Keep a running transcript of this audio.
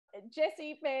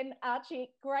Jessie, Ben, Archie,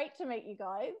 great to meet you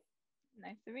guys.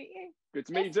 Nice to meet you. Good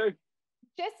to meet you too.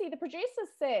 Jessie, the producers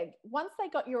said once they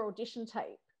got your audition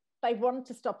tape, they wanted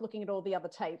to stop looking at all the other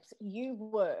tapes. You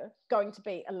were going to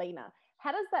be Alina.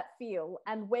 How does that feel?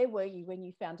 And where were you when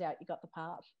you found out you got the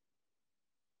part?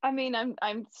 I mean,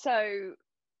 I'm so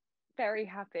very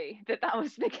happy that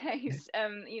was the case. I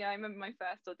remember my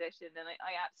first audition and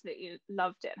I absolutely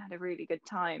loved it and had a really good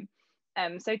time.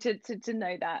 So to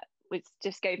know that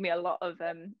just gave me a lot of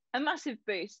a massive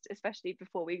boost, especially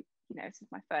before this is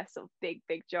my first sort of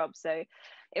big job. So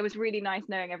it was really nice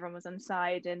knowing everyone was on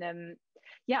side. And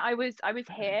I was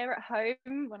here at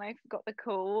home when I got the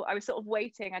call. I was sort of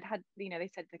waiting. They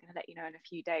said they're going to let you know in a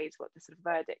few days what the sort of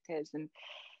verdict is,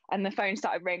 and the phone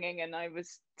started ringing and I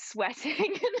was sweating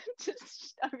and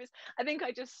I think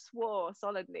I just swore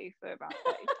solidly for about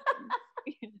 30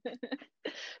 seconds.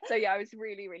 So I was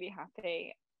really, really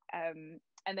happy.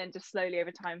 And then just slowly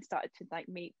over time started to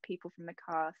meet people from the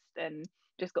cast and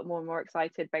just got more and more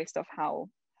excited based off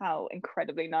how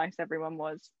incredibly nice everyone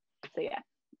was. So yeah.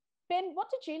 Ben, what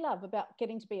did you love about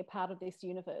getting to be a part of this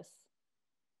universe?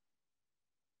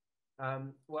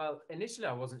 Well, initially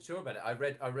I wasn't sure about it.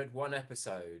 I read one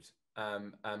episode,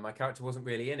 and my character wasn't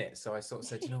really in it, so I sort of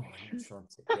said, I'm not sure.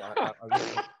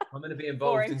 I'm going to be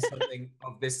involved in something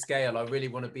of this scale. I really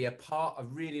want to be a part. I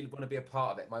really want to be a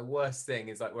part of it. My worst thing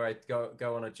is where I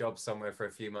go on a job somewhere for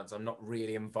a few months. I'm not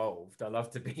really involved. I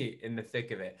love to be in the thick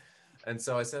of it. And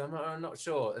so I said, I'm not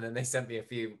sure. And then they sent me a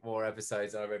few more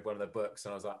episodes. And I read one of the books,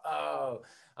 and I was like, oh.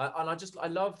 I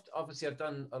loved. Obviously, I've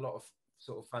done a lot of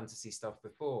sort of fantasy stuff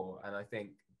before, and I think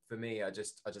for me, I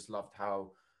just loved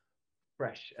how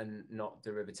fresh and not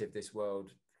derivative this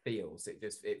world feels.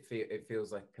 It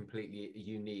feels like completely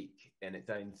unique in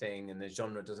its own thing, and the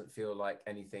genre doesn't feel like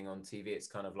anything on TV. It's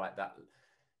kind of like that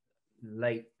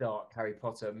late dark Harry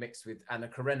Potter mixed with Anna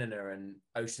Karenina and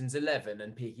Ocean's 11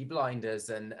 and Peaky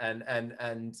Blinders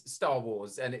and Star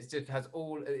Wars, and it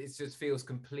just feels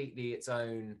completely its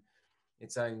own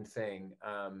thing,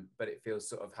 but it feels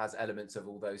sort of has elements of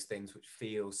all those things which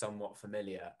feel somewhat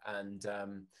familiar, and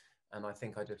I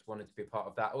think I just wanted to be a part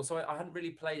of that. Also, I hadn't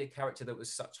really played a character that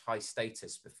was such high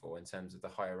status before in terms of the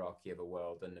hierarchy of a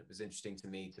world, and it was interesting to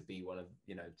me to be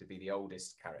to be the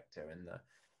oldest character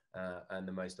and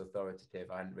the most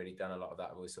authoritative. I hadn't really done a lot of that.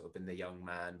 I've always sort of been the young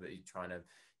man, but trying to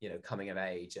coming of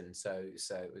age, and so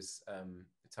it was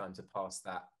time to pass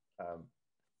that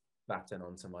baton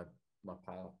on to my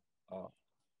pal.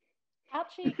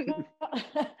 Archie,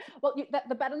 well,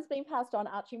 the baton's been passed on,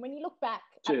 Archie. When you look back,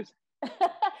 cheers.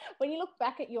 When you look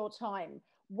back at your time,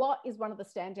 what is one of the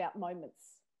standout moments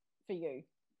for you?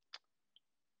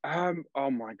 Oh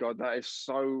my God, that is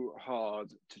so hard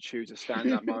to choose a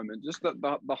standout moment. Just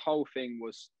the whole thing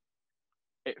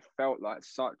it felt like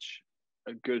such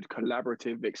a good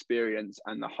collaborative experience,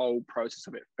 and the whole process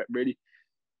of it really.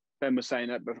 Ben was saying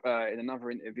that in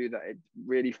another interview that it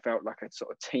really felt like a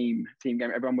sort of team game.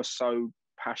 Everyone was so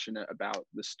passionate about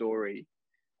the story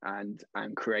and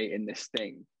creating this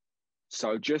thing.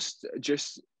 So just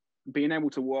being able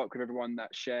to work with everyone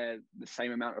that shared the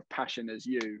same amount of passion as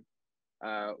you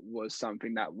was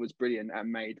something that was brilliant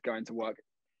and made going to work.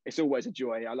 It's always a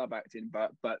joy. I love acting,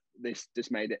 but this just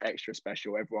made it extra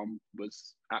special. Everyone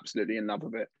was absolutely in love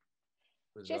with it.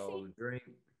 Jessie? Dream.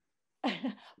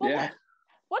 Yeah.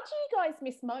 What do you guys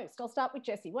miss most? I'll start with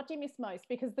Jessie. What do you miss most?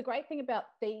 Because the great thing about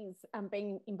these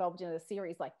being involved in a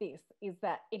series like this is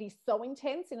that it is so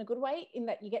intense in a good way, in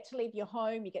that you get to leave your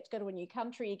home, you get to go to a new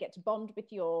country, you get to bond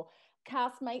with your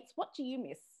castmates. What do you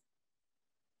miss?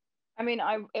 I mean,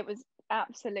 it was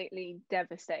absolutely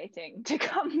devastating to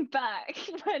come back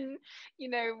when,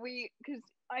 because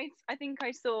I think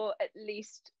I saw at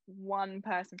least one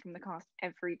person from the cast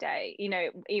every day,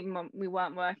 even when we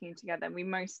weren't working together, we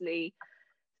mostly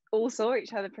all saw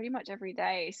each other pretty much every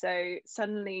day. So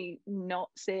suddenly not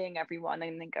seeing everyone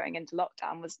and then going into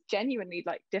lockdown was genuinely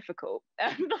difficult.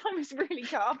 I was really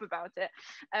cut up about it.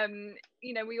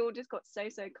 We all just got so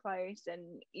close,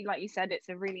 and like you said, it's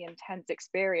a really intense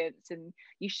experience, and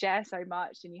you share so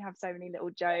much and you have so many little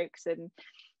jokes, and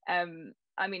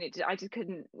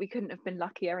we couldn't have been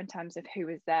luckier in terms of who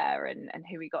was there and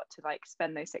who we got to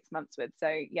spend those 6 months with. So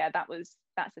yeah,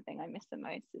 that's the thing I miss the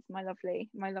most, is my lovely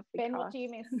Ben, cast. what do you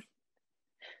miss?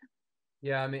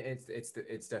 Yeah, I mean,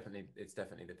 it's definitely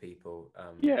the people.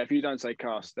 Yeah, if you don't say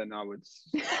cast, then I would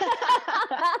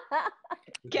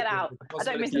get out. I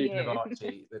don't miss you. Of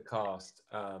Archie, the cast.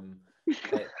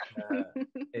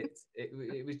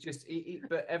 It was just,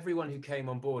 but everyone who came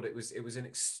on board, it was an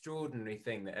extraordinary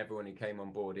thing that everyone who came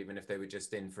on board, even if they were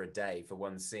just in for a day for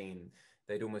one scene,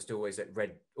 they'd almost always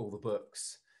read all the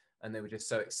books. and they were just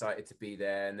so excited to be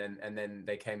there. And then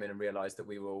they came in and realized that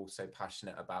we were all so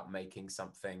passionate about making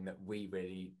something that we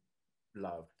really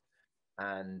loved.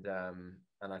 And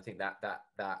I think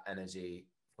that energy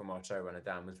from our showrunner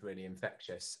Dan was really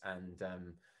infectious.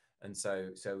 And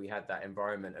so we had that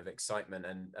environment of excitement.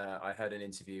 And I heard an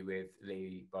interview with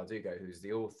Leigh Bardugo, who's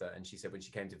the author, and she said when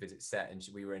she came to visit set, and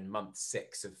we were in month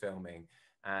 6 of filming,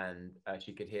 and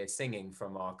she could hear singing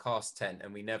from our cast tent,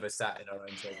 and we never sat in our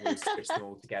own chairs. We switched them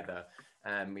all together,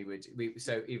 and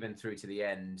so even through to the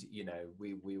end, you know,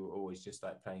 we were always just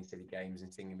like playing silly games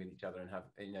and singing with each other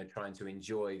and trying to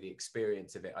enjoy the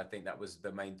experience of it. I think that was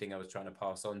the main thing I was trying to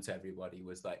pass on to everybody,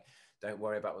 was like, don't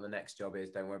worry about what the next job is,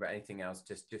 don't worry about anything else,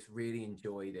 just really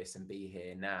enjoy this and be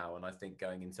here now. And I think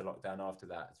going into lockdown after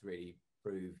that has really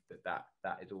proved that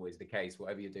is always the case.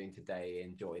 Whatever you're doing today,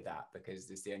 enjoy that, because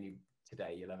it's the only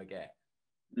today you'll ever get.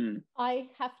 I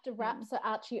have to wrap. So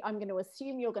Archie, I'm going to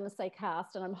assume you're going to say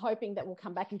cast, and I'm hoping that we'll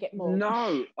come back and get more.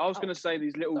 No, I was going to say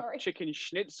these little chicken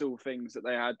schnitzel things that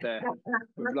they had there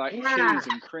with like cheese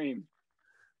and cream.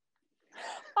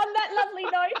 On that lovely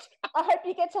note, I hope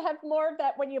you get to have more of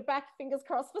that when you're back, fingers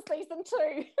crossed, for season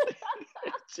 2.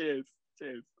 Cheers.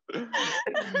 Thank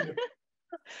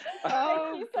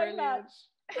you so much.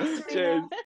 Cheers.